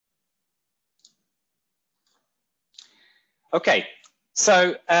Okay,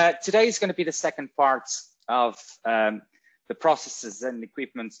 so today is going to be the second part of the processes and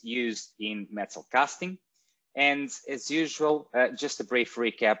equipment used in metal casting. And as usual, just a brief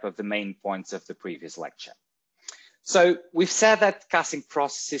recap of the main points of the previous lecture. So we've said that casting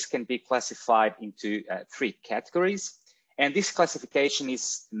processes can be classified into three categories. And this classification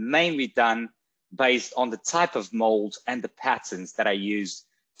is mainly done based on the type of mold and the patterns that are used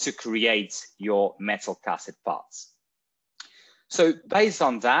to create your metal casted parts. So based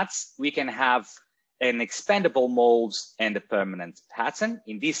on that, we can have an expandable mold and a permanent pattern.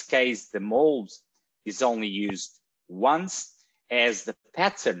 In this case, the mold is only used once, as the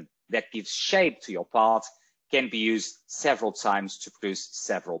pattern that gives shape to your part can be used several times to produce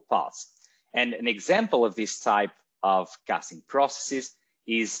several parts. And an example of this type of casting processes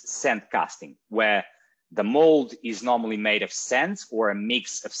is sand casting, where the mold is normally made of sand or a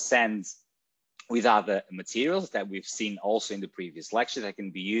mix of sand with other materials that we've seen also in the previous lecture that can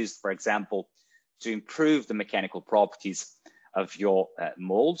be used, for example, to improve the mechanical properties of your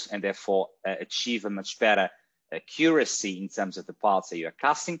molds and therefore achieve a much better accuracy in terms of the parts that you're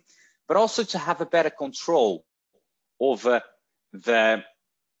casting, but also to have a better control over the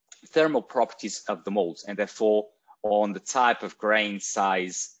thermal properties of the molds and therefore on the type of grain,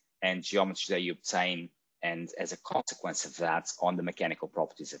 size, and geometry that you obtain, and as a consequence of that, on the mechanical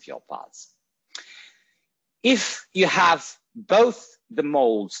properties of your parts. If you have both the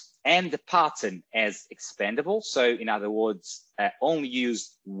molds and the pattern as expandable, so in other words, only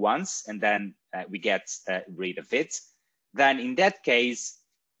used once and then we get rid of it, then in that case,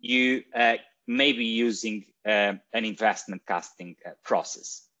 you may be using an investment casting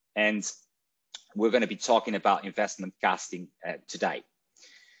process. And we're going to be talking about investment casting today.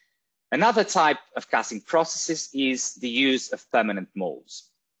 Another type of casting processes is the use of permanent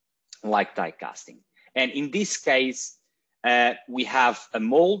molds, like die casting. And in this case, we have a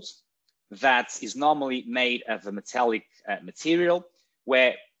mold that is normally made of a metallic material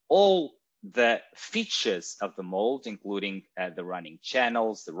where all the features of the mold, including the running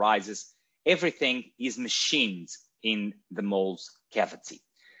channels, the rises, everything is machined in the mold's cavity.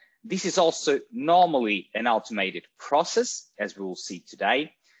 This is also normally an automated process, as we will see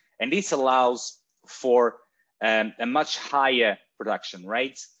today, and this allows for a much higher production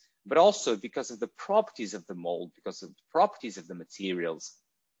rate, but also because of the properties of the mold, because of the properties of the materials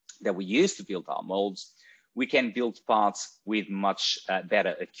that we use to build our molds, we can build parts with much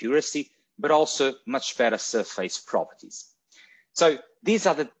better accuracy, but also much better surface properties. So these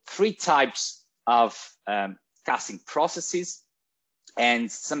are the three types of casting processes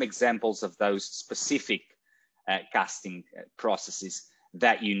and some examples of those specific casting processes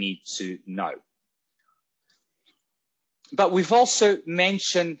that you need to know. But we've also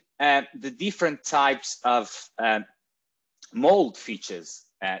mentioned the different types of mold features,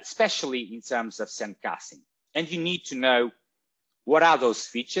 especially in terms of sand casting. And you need to know what are those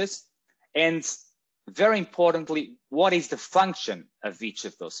features, and very importantly, what is the function of each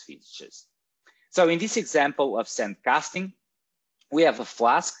of those features. So in this example of sand casting, we have a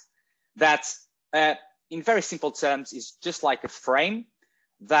flask that, in very simple terms, is just like a frame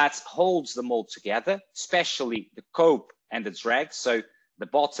that holds the mold together, especially the cope and the drag, so the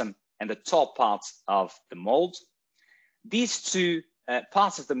bottom and the top parts of the mold. These two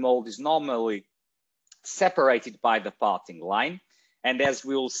parts of the mold is normally separated by the parting line. And as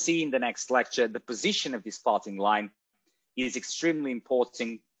we will see in the next lecture, the position of this parting line is extremely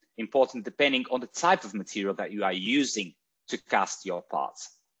important depending on the type of material that you are using to cast your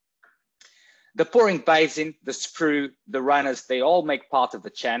parts. The pouring basin, the sprue, the runners, they all make part of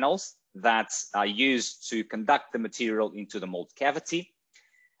the channels that are used to conduct the material into the mold cavity.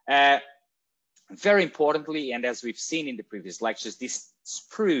 Very importantly, and as we've seen in the previous lectures, these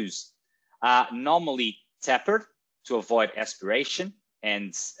sprues are normally tapered to avoid aspiration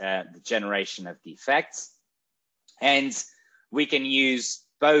and the generation of defects. And we can use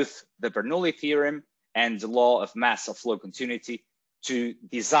both the Bernoulli theorem and the law of mass of flow continuity to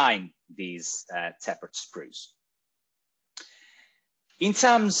design these tapered sprues. In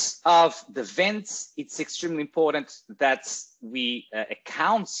terms of the vents, it's extremely important that we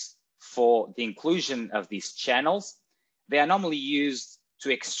account for the inclusion of these channels. They are normally used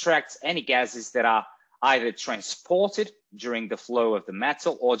to extract any gases that are either transported during the flow of the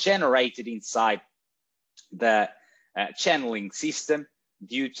metal or generated inside the channeling system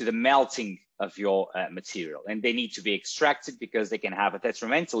due to the melting of your material. And they need to be extracted because they can have a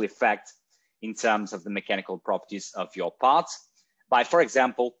detrimental effect in terms of the mechanical properties of your parts by, for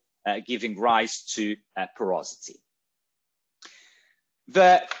example, giving rise to porosity.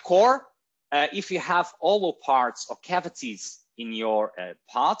 The core if you have hollow parts or cavities in your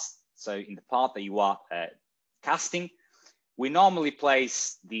part, so in the part that you are casting, we normally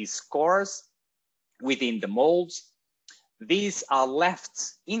place these cores within the molds. These are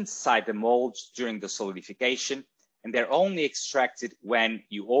left inside the molds during the solidification, and they're only extracted when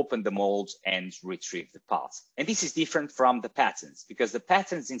you open the molds and retrieve the parts. And this is different from the patterns, because the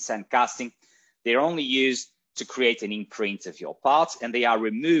patterns in sand casting, they're only used to create an imprint of your parts, and they are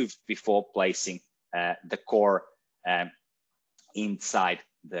removed before placing the core inside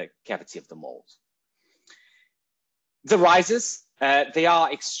the cavity of the mold. The risers, they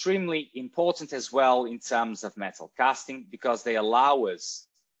are extremely important as well in terms of metal casting, because they allow us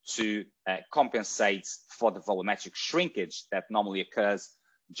to compensate for the volumetric shrinkage that normally occurs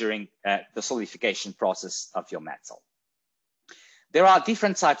during the solidification process of your metal. There are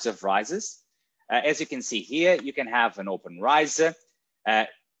different types of risers. As you can see here, you can have an open riser,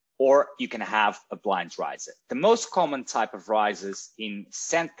 or you can have a blind riser. The most common type of risers in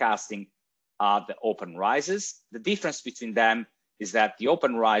sand casting are the open risers. The difference between them is that the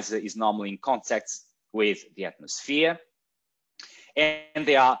open riser is normally in contact with the atmosphere, and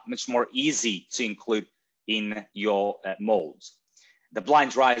they are much more easy to include in your molds. The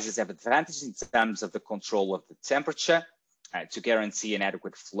blind risers have advantages in terms of the control of the temperature to guarantee an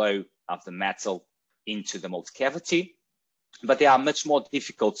adequate flow of the metal into the mold cavity, but they are much more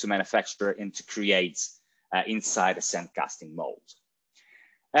difficult to manufacture and to create inside a sand casting mold.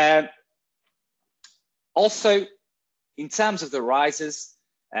 Also, in terms of the risers,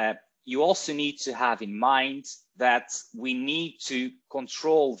 you also need to have in mind that we need to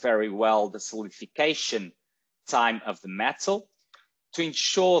control very well the solidification time of the metal to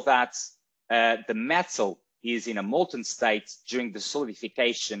ensure that the metal is in a molten state during the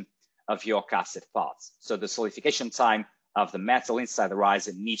solidification of your casted parts. So the solidification time of the metal inside the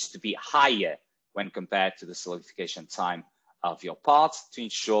riser needs to be higher when compared to the solidification time of your parts to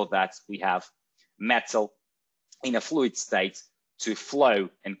ensure that we have metal in a fluid state to flow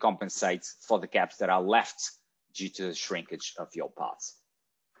and compensate for the gaps that are left due to the shrinkage of your parts.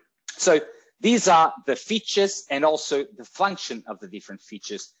 So these are the features and also the function of the different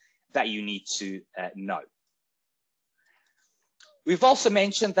features that you need to know. We've also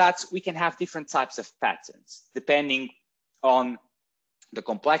mentioned that we can have different types of patterns depending on the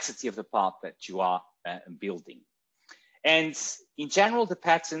complexity of the part that you are building. And in general, the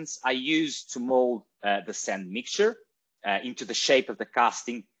patterns are used to mold the sand mixture into the shape of the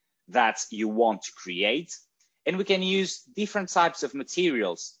casting that you want to create. And we can use different types of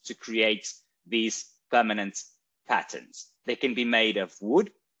materials to create these permanent patterns. They can be made of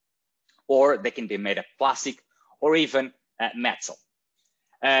wood, or they can be made of plastic, or even metal.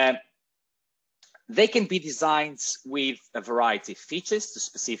 They can be designed with a variety of features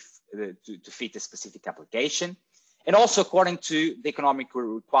to fit a specific application, and also according to the economic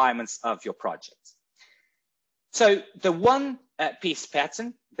requirements of your project. So the one piece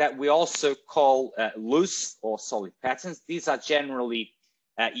pattern that we also call loose or solid patterns, these are generally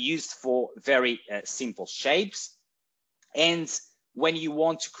used for very simple shapes. And when you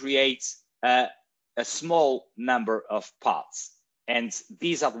want to create a small number of parts, and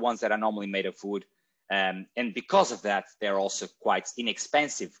these are the ones that are normally made of wood. And because of that, they're also quite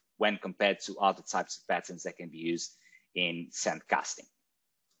inexpensive when compared to other types of patterns that can be used in sand casting.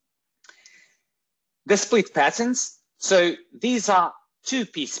 The split patterns. So these are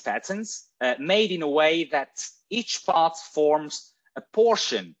two-piece patterns made in a way that each part forms a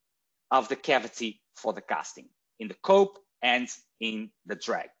portion of the cavity for the casting in the cope and in the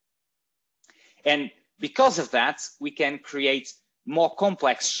drag. And because of that, we can create more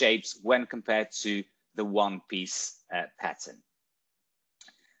complex shapes when compared to the one-piece pattern.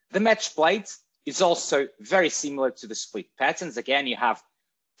 The match plate is also very similar to the split patterns. Again, you have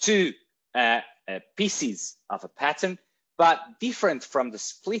two pieces of a pattern, but different from the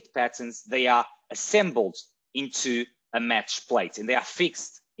split patterns, they are assembled into a match plate, and they are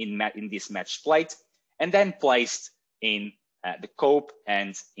fixed in this match plate and then placed in the cope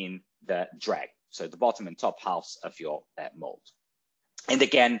and in the drag, so the bottom and top halves of your mold. And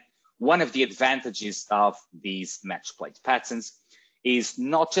again, one of the advantages of these match plate patterns is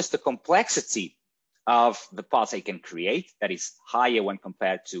not just the complexity of the parts they can create, that is higher when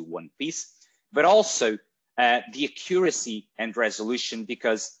compared to one piece, but also the accuracy and resolution,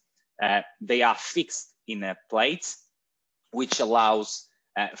 because they are fixed in a plate, which allows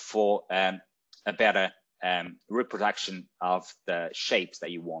for a better reproduction of the shapes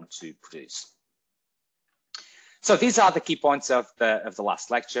that you want to produce. So these are the key points of the last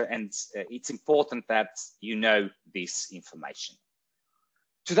lecture, and it's important that you know this information.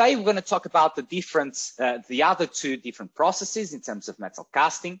 Today, we're going to talk about the other two different processes in terms of metal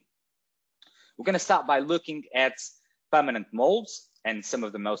casting. We're going to start by looking at permanent molds and some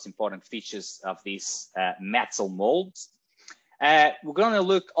of the most important features of these metal molds. We're going to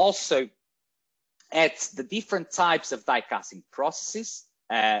look also at the different types of die casting processes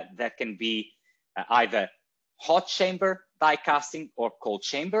that can be either hot chamber die casting or cold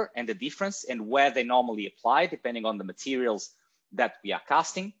chamber, and the difference and where they normally apply depending on the materials that we are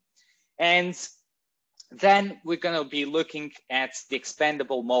casting. And then we're going to be looking at the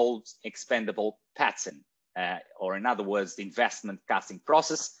expandable mold, expandable pattern, or in other words, the investment casting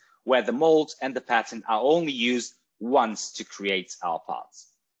process, where the mold and the pattern are only used once to create our parts.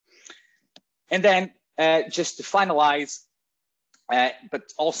 And then just to finalize, but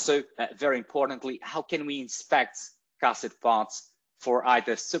also very importantly, how can we inspect casted parts for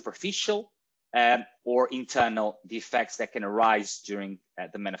either superficial or internal defects that can arise during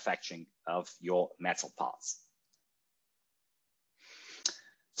the manufacturing of your metal parts.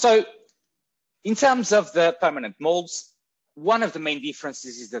 So in terms of the permanent molds, one of the main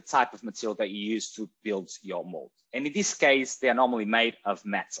differences is the type of material that you use to build your mold. And in this case, they are normally made of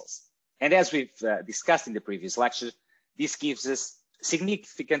metals. And as we've discussed in the previous lecture, this gives us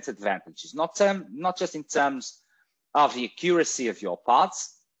significant advantages, not just in terms of the accuracy of your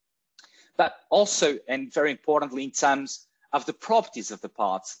parts, but also, and very importantly, in terms of the properties of the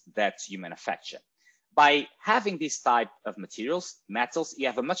parts that you manufacture. By having this type of materials, metals, you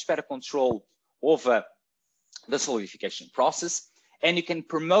have a much better control over the solidification process, and you can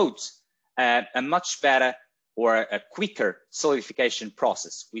promote a much better or a quicker solidification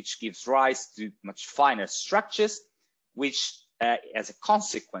process, which gives rise to much finer structures, which as a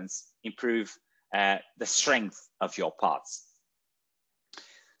consequence improve the strength of your parts.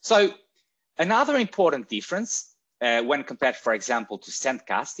 So another important difference when compared, for example, to sand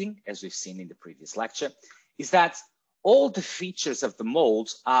casting, as we've seen in the previous lecture, is that all the features of the mold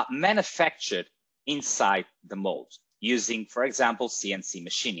are manufactured inside the mold using, for example, CNC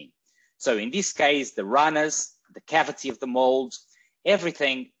machining. So in this case, the runners, the cavity of the mold,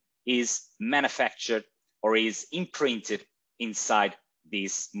 everything is manufactured or is imprinted inside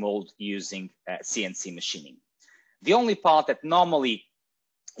this mold using CNC machining. The only part that normally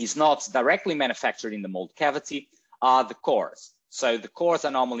is not directly manufactured in the mold cavity are the cores. So the cores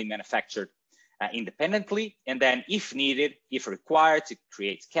are normally manufactured independently, and then if needed, if required to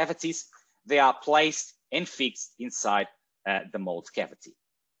create cavities, they are placed and fixed inside the mold cavity.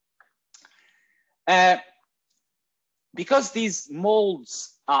 Because these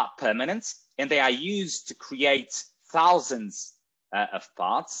molds are permanent and they are used to create thousands of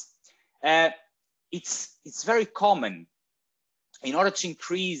parts, it's very common, in order to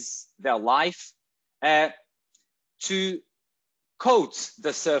increase their life, to coat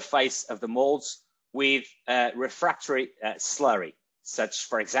the surface of the molds with refractory slurry, such,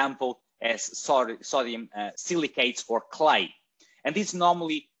 for example, as sodium silicates or clay. And this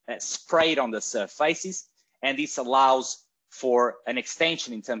normally sprayed on the surfaces, and this allows for an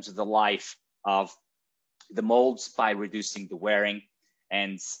extension in terms of the life of the molds by reducing the wearing,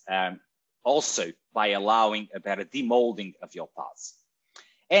 and also by allowing a better demolding of your parts.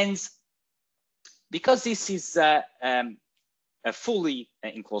 And because this is a fully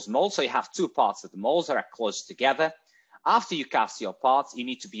enclosed mold, so you have two parts of the molds that are close together, after you cast your parts, you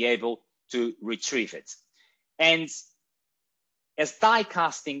need to be able to retrieve it. And as die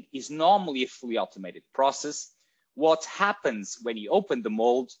casting is normally a fully automated process, what happens when you open the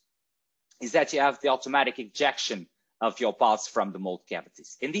mold is that you have the automatic ejection of your parts from the mold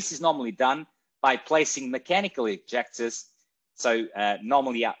cavities. And this is normally done by placing mechanical ejectors. So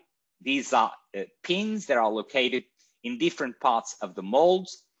normally these are pins that are located in different parts of the mold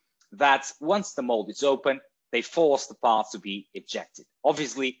that once the mold is open, they force the part to be ejected,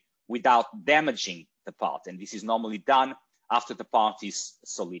 obviously without damaging the part. And this is normally done after the part is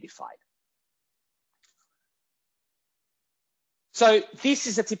solidified. So this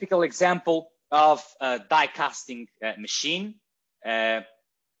is a typical example of a die casting machine. There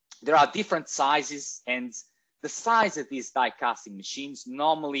are different sizes, and the size of these die casting machines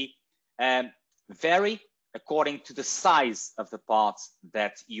normally vary according to the size of the parts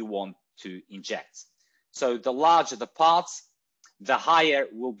that you want to inject. So the larger the parts, the higher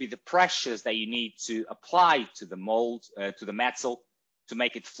will be the pressures that you need to apply to the mold, to the metal, to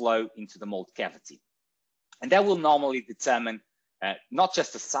make it flow into the mold cavity. And that will normally determine not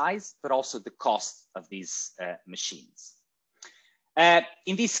just the size, but also the cost of these machines.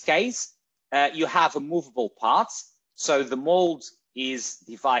 In this case, you have a movable parts. So the mold is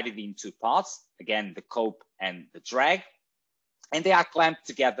divided in two parts, again, the cope and the drag. and they are clamped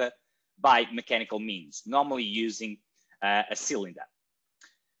together by mechanical means, normally using a cylinder.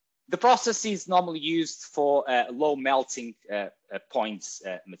 The process is normally used for low melting point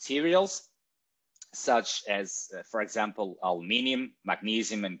materials, such as, for example, aluminium,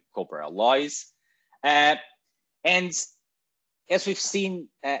 magnesium, and copper alloys. And as we've seen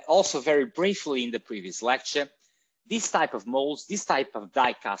also very briefly in the previous lecture, this type of molds, this type of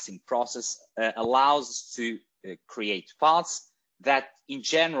die casting process allows us to create parts that in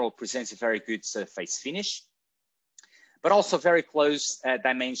general presents a very good surface finish, but also very close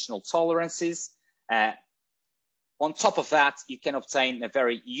dimensional tolerances. On top of that, you can obtain a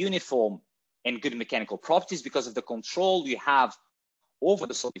very uniform and good mechanical properties because of the control you have over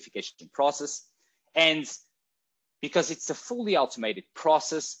the solidification process. And because it's a fully automated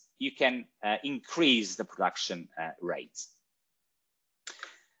process, you can increase the production rate.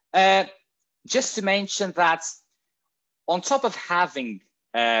 Just to mention that on top of having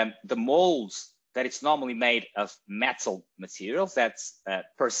the molds that it's normally made of metal materials that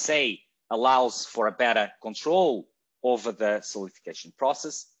per se allows for a better control over the solidification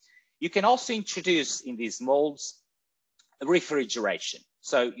process, you can also introduce in these molds refrigeration.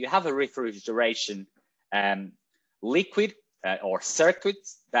 So you have a refrigeration liquid or circuit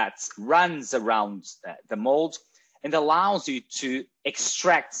that runs around the mold and allows you to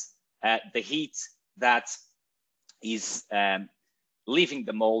extract the heat that is leaving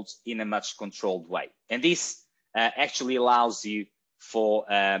the mold in a much controlled way. And this actually allows you for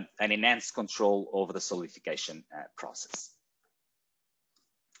an enhanced control over the solidification process.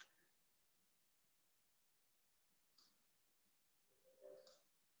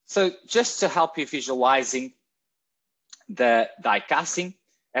 So just to help you visualizing the die casting,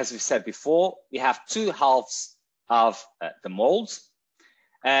 as we said before, we have two halves of the molds.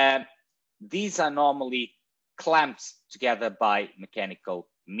 These are normally clamped together by mechanical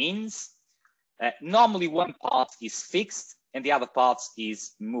means. Normally one part is fixed and the other part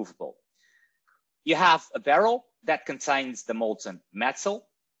is movable. You have a barrel that contains the molten metal,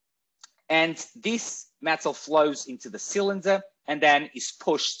 and this metal flows into the cylinder and then is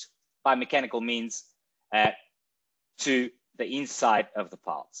pushed by mechanical means to the inside of the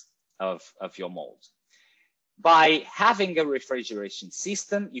part of your mold. By having a refrigeration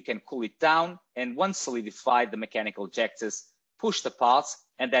system, you can cool it down, and once solidified, the mechanical ejectors push the parts,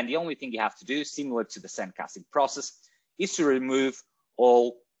 and then the only thing you have to do, similar to the sand casting process, is to remove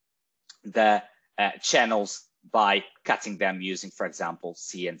all the channels by cutting them using, for example,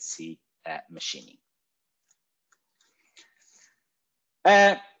 CNC machining.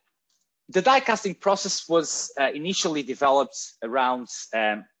 The die casting process was initially developed around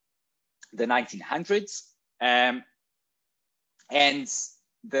the 1900s. And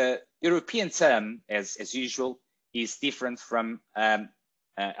the European term, as usual, is different from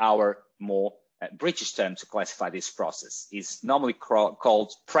our more British term to classify this process. It's normally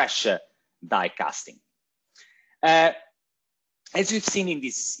called pressure die casting. As you've seen in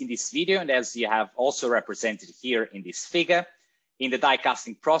this video, and as you have also represented here in this figure, in the die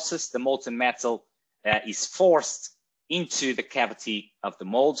casting process, the molten metal is forced into the cavity of the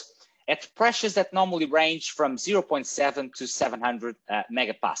mold at pressures that normally range from 0.7 to 700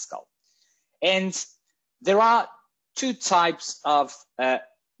 megapascal. And there are two types of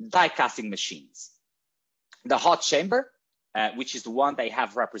die casting machines. The hot chamber, which is the one they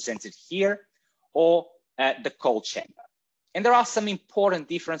have represented here, or the cold chamber. And there are some important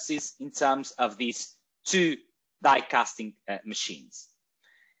differences in terms of these two die casting machines.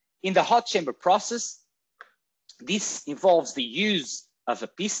 In the hot chamber process, this involves the use of a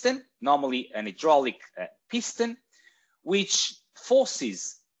piston, normally an hydraulic piston, which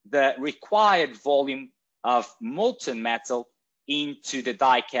forces the required volume of molten metal into the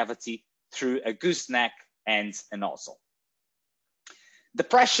die cavity through a gooseneck and a nozzle. The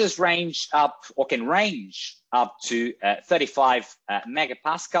pressures range up, or can range up to 35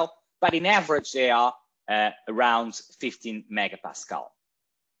 megapascal, but in average they are around 15 megapascal.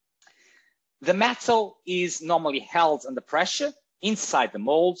 The metal is normally held under pressure inside the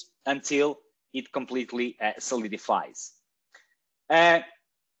mold until it completely solidifies. As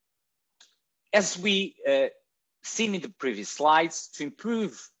we seen in the previous slides, to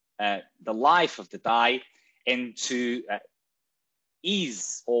improve the life of the die and to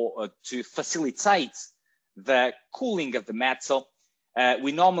ease or to facilitate the cooling of the metal,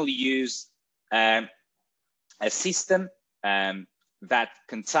 we normally use a system that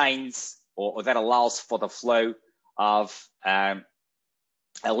contains or that allows for the flow of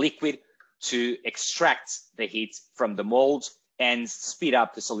a liquid to extract the heat from the mold and speed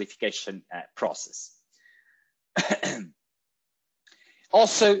up the solidification process.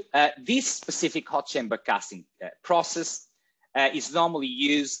 Also, this specific hot chamber casting process is normally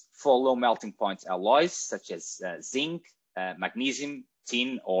used for low melting point alloys such as zinc, magnesium,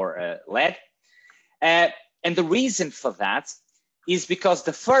 tin, or lead. And the reason for that is because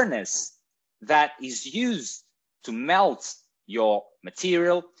the furnace that is used to melt your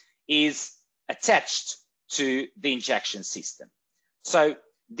material is attached to the injection system. So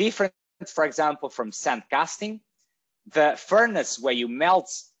different, for example, from sand casting, the furnace where you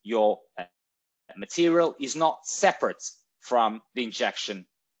melt your material is not separate from the injection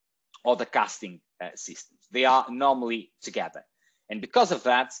or the casting systems. They are normally together. And because of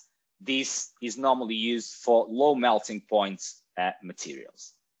that, this is normally used for low melting point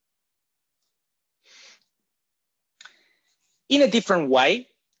materials. In a different way,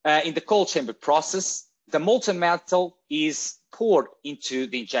 in the cold chamber process, the molten metal is poured into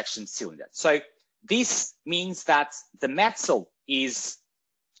the injection cylinder. So this means that the metal is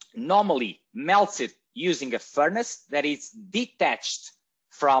normally melted using a furnace that is detached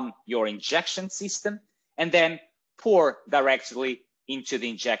from your injection system and then poured directly into the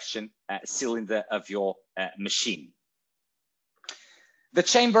injection cylinder of your machine. The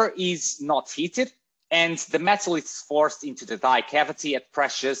chamber is not heated, and the metal is forced into the die cavity at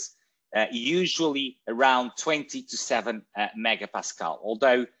pressures usually around 20 to 7 megapascal,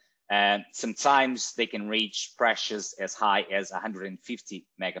 although sometimes they can reach pressures as high as 150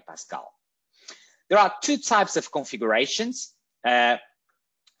 megapascal. There are two types of configurations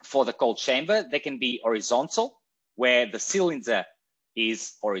for the cold chamber. They can be horizontal, where the cylinder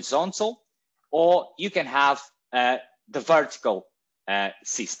is horizontal, or you can have the vertical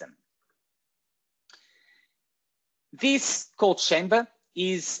system. This cold chamber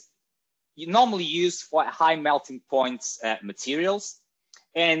is normally used for high melting point materials.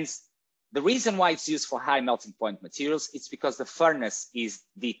 And the reason why it's used for high melting point materials is because the furnace is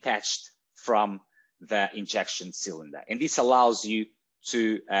detached from the injection cylinder. And this allows you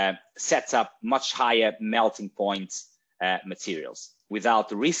to set up much higher melting point materials without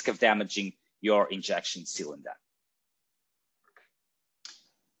the risk of damaging your injection cylinder.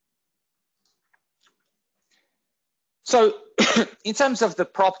 So in terms of the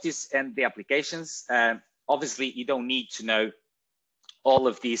properties and the applications, obviously you don't need to know all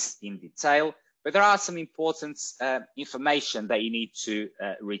of this in detail, but there are some important information that you need to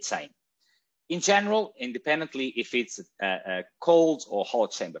retain. In general, independently if it's a cold or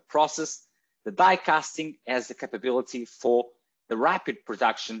hot chamber process, the die casting has the capability for the rapid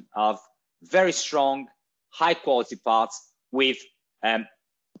production of very strong, high quality parts with,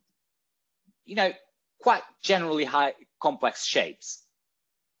 quite generally high complex shapes.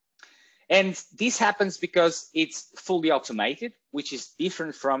 And this happens because it's fully automated, which is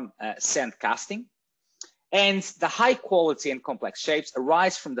different from sand casting. And the high quality and complex shapes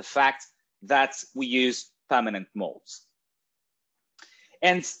arise from the fact that we use permanent molds.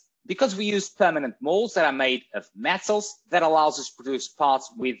 And because we use permanent molds that are made of metals, that allows us to produce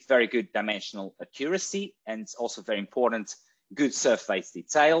parts with very good dimensional accuracy and also very important, good surface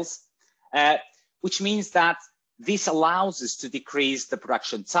details, which means that this allows us to decrease the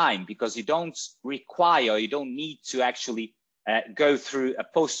production time because you don't require, you don't need to actually go through a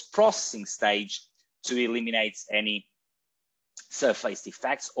post-processing stage to eliminate any surface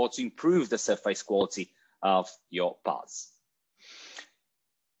defects or to improve the surface quality of your parts.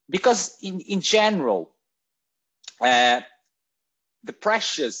 Because in general, the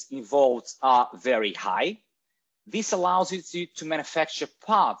pressures involved are very high. This allows you to manufacture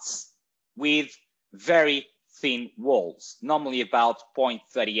parts with very thin walls, normally about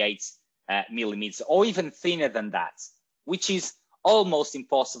 0.38 millimeters, or even thinner than that, which is almost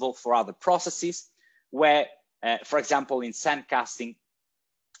impossible for other processes where, for example, in sand casting,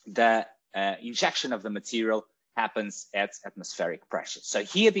 the injection of the material happens at atmospheric pressure. So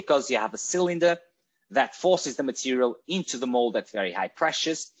here, because you have a cylinder that forces the material into the mold at very high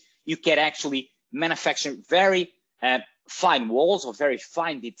pressures, you can actually manufacture very fine walls or very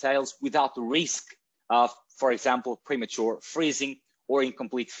fine details without the risk of, for example, premature freezing or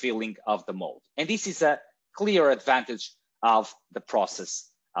incomplete filling of the mold. And this is a clear advantage of the process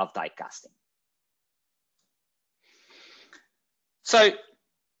of die casting. So,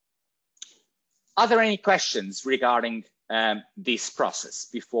 are there any questions regarding this process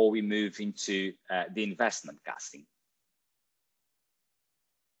before we move into the investment casting?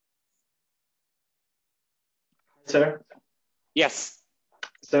 Sir? Yes.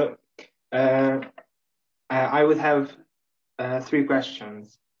 So, I would have 3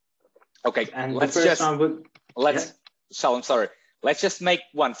 questions. Okay, And let's the first one would... Let's, yeah? So I'm sorry. let's just make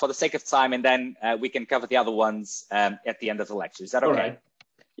one for the sake of time, and then we can cover the other ones at the end of the lecture. Is that okay? All right.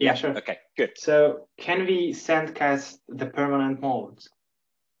 Yeah, sure. Okay, good. So can we sandcast the permanent molds?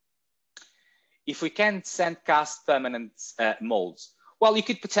 If we can sandcast permanent molds, well, you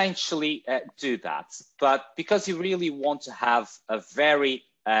could potentially do that, but because you really want to have a very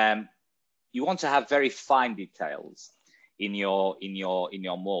very fine details in your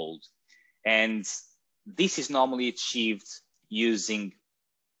mold, and this is normally achieved using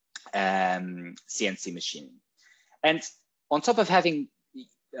CNC machining. And on top of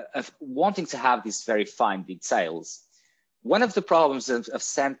wanting to have these very fine details, one of the problems of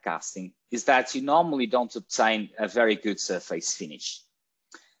sandcasting is that you normally don't obtain a very good surface finish.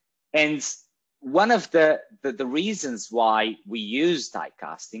 And one of the reasons why we use die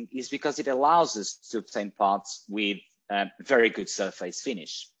casting is because it allows us to obtain parts with very good surface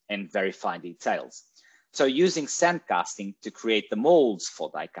finish and very fine details. So using sandcasting to create the molds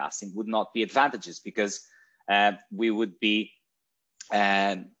for die casting would not be advantageous, because we would be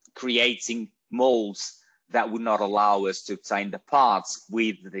creating molds that would not allow us to obtain the parts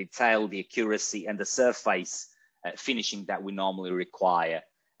with the detail, the accuracy, and the surface finishing that we normally require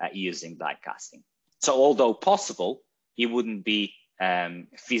using die casting. So although possible, it wouldn't be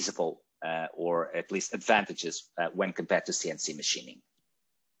feasible or at least advantageous when compared to CNC machining.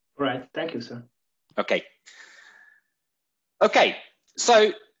 Right, thank you, sir. Okay. Okay,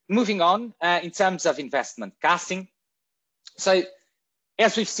 so moving on in terms of investment casting. So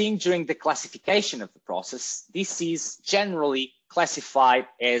as we've seen during the classification of the process, this is generally classified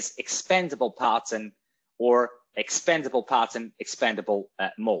as expandable pattern or expandable pattern, expandable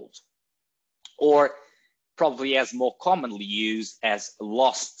mold, or probably as more commonly used as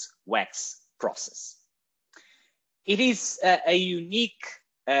lost wax process. It is a unique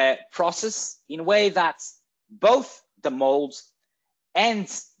process in a way that both the mold and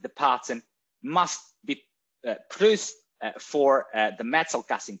the pattern must be produced for the metal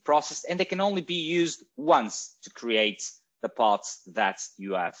casting process, and they can only be used once to create the parts that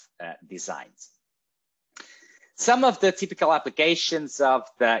you have designed. Some of the typical applications of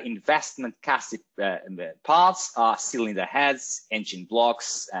the investment casted parts are cylinder heads, engine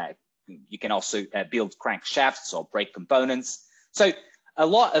blocks. You can also build crankshafts or brake components. So a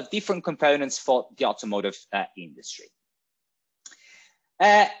lot of different components for the automotive industry.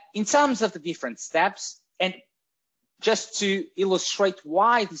 In terms of the different steps, and just to illustrate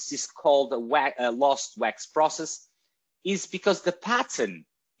why this is called a lost wax process, is because the pattern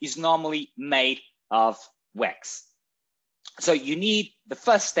is normally made of wax. So you need, the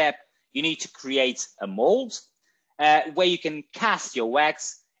first step, you need to create a mold where you can cast your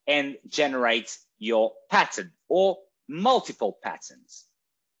wax and generate your pattern or multiple patterns.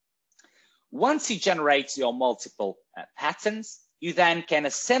 Once you generate your multiple patterns, you then can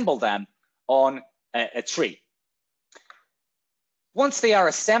assemble them on a tree. Once they are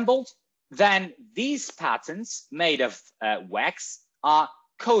assembled, then these patterns made of wax are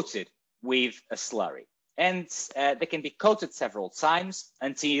coated with a slurry. And they can be coated several times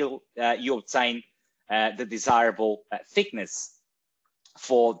until you obtain the desirable thickness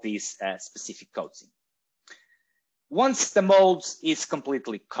for this specific coating. Once the mold is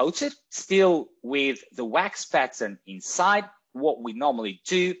completely coated, still with the wax pattern inside, what we normally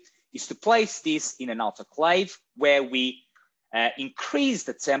do is to place this in an autoclave where we increase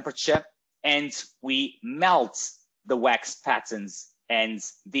the temperature and we melt the wax patterns, and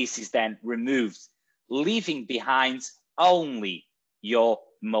this is then removed, leaving behind only your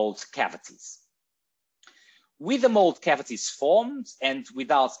mold cavities. With the mold cavities formed and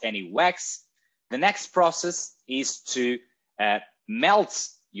without any wax, the next process is to melt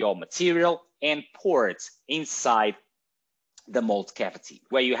your material and pour it inside the mold cavity,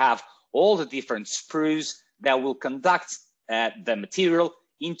 where you have all the different screws that will conduct the material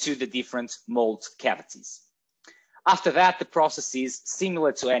into the different mold cavities. After that, the process is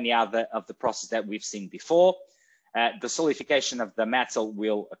similar to any other of the process that we've seen before. The solidification of the metal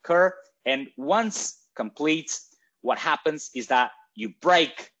will occur, and once complete, what happens is that you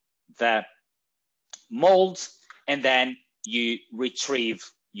break the mold and then you retrieve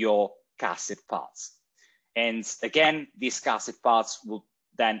your casted parts. And again, these casted parts will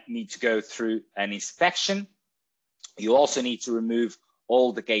then need to go through an inspection. You also need to remove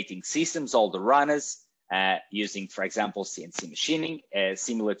all the gating systems, all the runners, using, for example, CNC machining,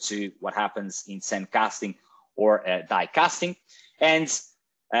 similar to what happens in sandcasting or die casting. And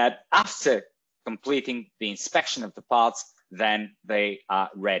after completing the inspection of the parts, then they are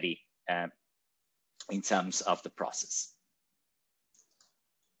ready in terms of the process.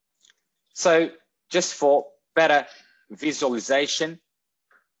 So just for better visualization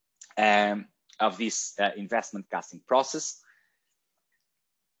of this investment casting process.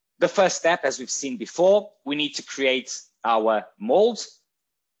 The first step, as we've seen before, we need to create our mold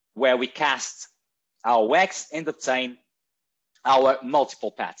where we cast our wax and obtain our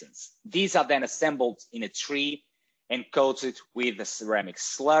multiple patterns. These are then assembled in a tree and coated with a ceramic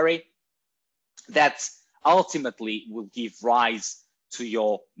slurry that ultimately will give rise to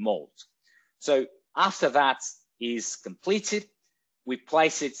your mold. So after that is completed, we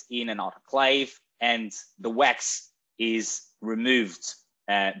place it in an autoclave and the wax is removed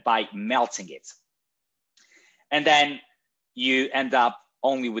by melting it. And then you end up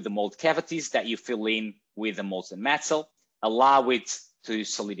only with the mold cavities that you fill in with the molten metal, allow it to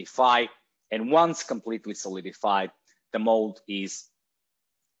solidify, and once completely solidified, the mold is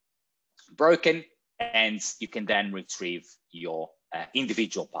broken and you can then retrieve your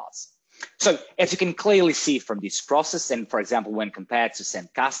individual parts. So as you can clearly see from this process, and for example, when compared to sand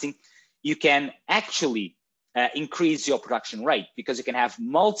casting, you can actually increase your production rate because you can have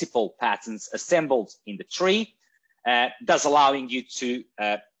multiple patterns assembled in the tree, thus allowing you to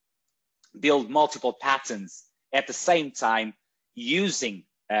build multiple patterns at the same time using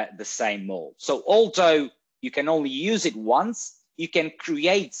the same mold. So although you can only use it once, you can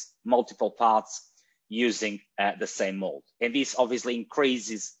create multiple parts using the same mold. And this obviously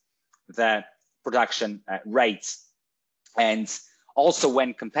increases the production rates. And also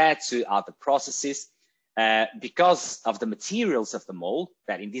when compared to other processes, because of the materials of the mold,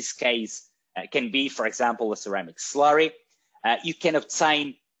 that in this case can be, for example, a ceramic slurry, you can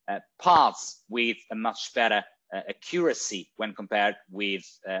obtain parts with a much better accuracy when compared with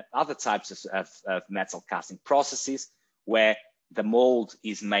other types of metal casting processes where the mold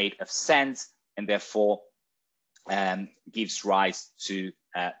is made of sand and therefore gives rise to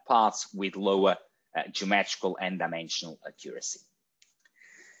parts with lower geometrical and dimensional accuracy.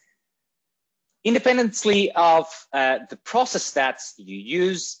 Independently of the process that you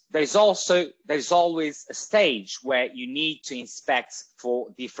use, there's always a stage where you need to inspect for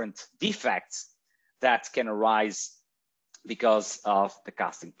different defects that can arise because of the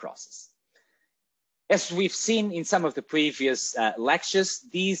casting process. As we've seen in some of the previous lectures,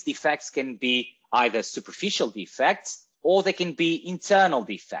 these defects can be either superficial defects or they can be internal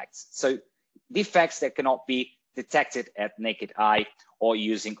defects. So defects that cannot be detected at naked eye or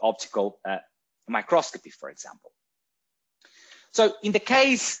using optical microscopy, for example. So in the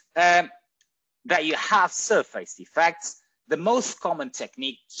case that you have surface defects, the most common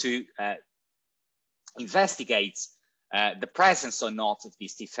technique to investigate the presence or not of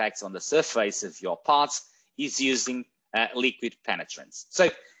these defects on the surface of your parts is using liquid penetrants. So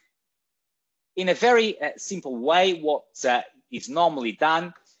in a very simple way, what is normally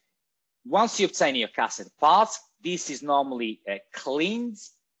done, once you obtain your casted part, this is normally cleaned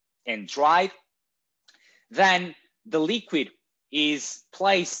and dried. Then the liquid is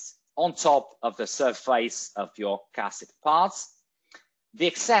placed on top of the surface of your casted parts. The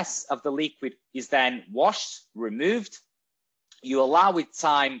excess of the liquid is then washed, removed. You allow it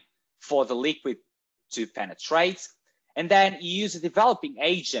time for the liquid to penetrate, and then you use a developing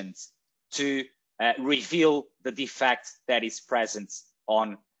agent to reveal the defect that is present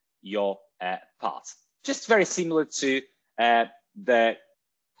on your part. Just very similar to the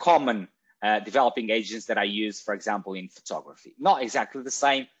common developing agents that I use, for example, in photography. Not exactly the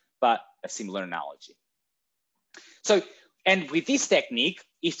same, but a similar analogy. So, and with this technique,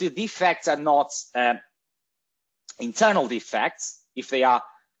 if the defects are not internal defects, if they are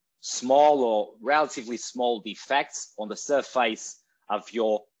small or relatively small defects on the surface of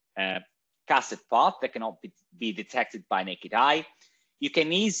your casted part that cannot be detected by naked eye, you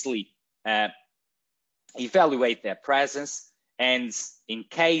can easily evaluate their presence, and in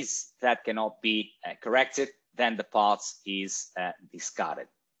case that cannot be corrected, then the part is discarded.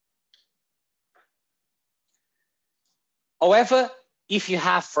 However, if you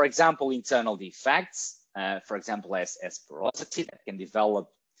have, for example, internal defects, for example, as porosity that can develop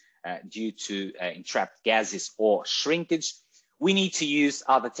due to entrapped gases or shrinkage, we need to use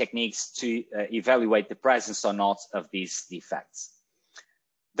other techniques to evaluate the presence or not of these defects.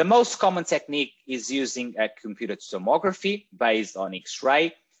 The most common technique is using a computed tomography based on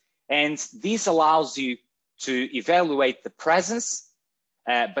X-ray, and this allows you to evaluate the presence,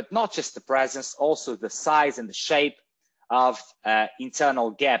 but not just the presence, also the size and the shape of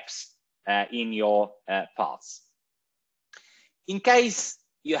internal gaps in your parts. In case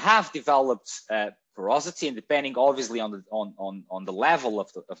you have developed porosity, and depending obviously on the level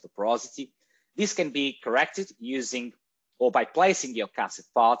of the porosity, this can be corrected using or by placing your casted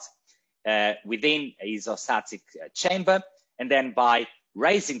part within an isostatic chamber, and then by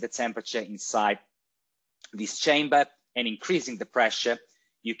raising the temperature inside this chamber and increasing the pressure,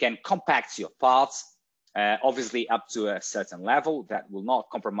 you can compact your parts, obviously up to a certain level that will not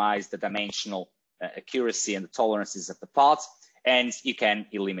compromise the dimensional accuracy and the tolerances of the parts, and you can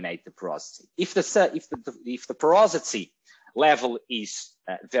eliminate the porosity. If the porosity level is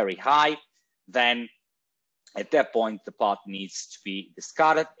very high, then at that point the part needs to be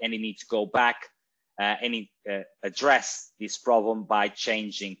discarded, and you need to go back and address this problem by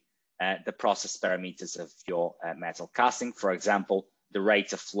changing the process parameters of your metal casting. For example, the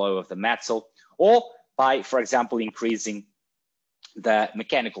rate of flow of the metal, or by, for example, increasing the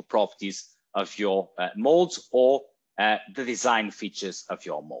mechanical properties of your mold, or the design features of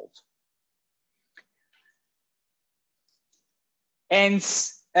your mold. And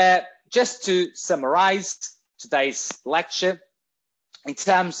just to summarize today's lecture, in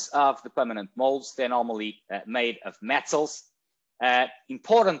terms of the permanent molds, they're normally made of metals.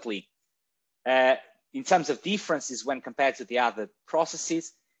 Importantly, in terms of differences when compared to the other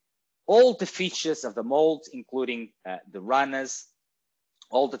processes, all the features of the mold, including the runners,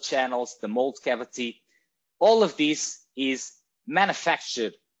 all the channels, the mold cavity, all of this is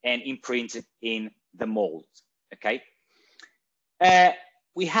manufactured and imprinted in the mold, okay?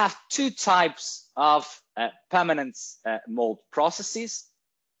 We have two types of permanent mold processes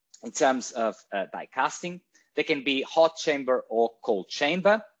in terms of die casting. They can be hot chamber or cold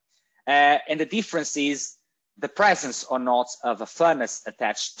chamber. And the difference is the presence or not of a furnace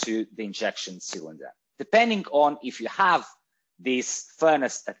attached to the injection cylinder. Depending on if you have this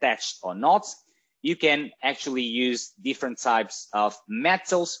furnace attached or not, you can actually use different types of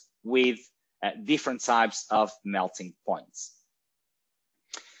metals with different types of melting points.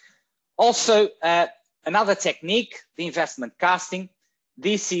 Also, another technique, the investment casting.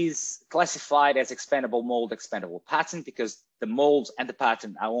 This is classified as expandable mold, expandable pattern, because the mold and the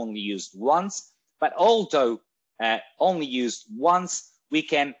pattern are only used once. But although only used once, we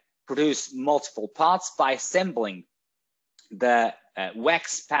can produce multiple parts by assembling the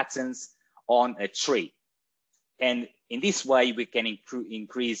wax patterns on a tree. And in this way, we can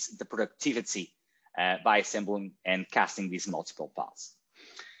increase the productivity by assembling and casting these multiple parts.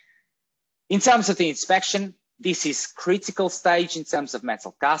 In terms of the inspection, this is critical stage in terms of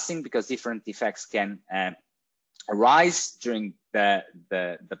metal casting, because different defects can arise during the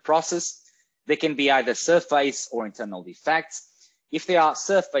process. They can be either surface or internal defects. If they are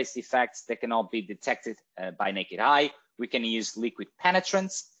surface defects, they cannot be detected by naked eye. We can use liquid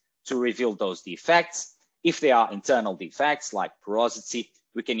penetrants to reveal those defects. If they are internal defects like porosity,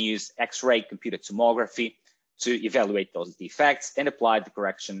 we can use X-ray computed tomography to evaluate those defects and apply the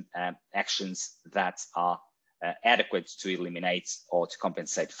correction actions that are adequate to eliminate or to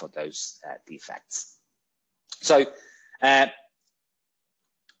compensate for those defects. So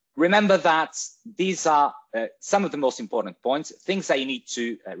remember that these are some of the most important points, things that you need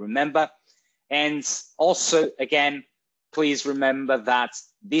to remember. And also, again, please remember that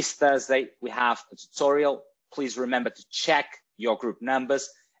this Thursday we have a tutorial. Please remember to check your group numbers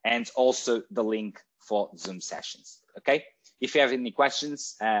and also the link for Zoom sessions, okay? If you have any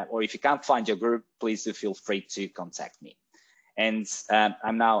questions or if you can't find your group, please do feel free to contact me. And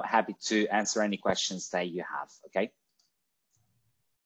I'm now happy to answer any questions that you have, okay?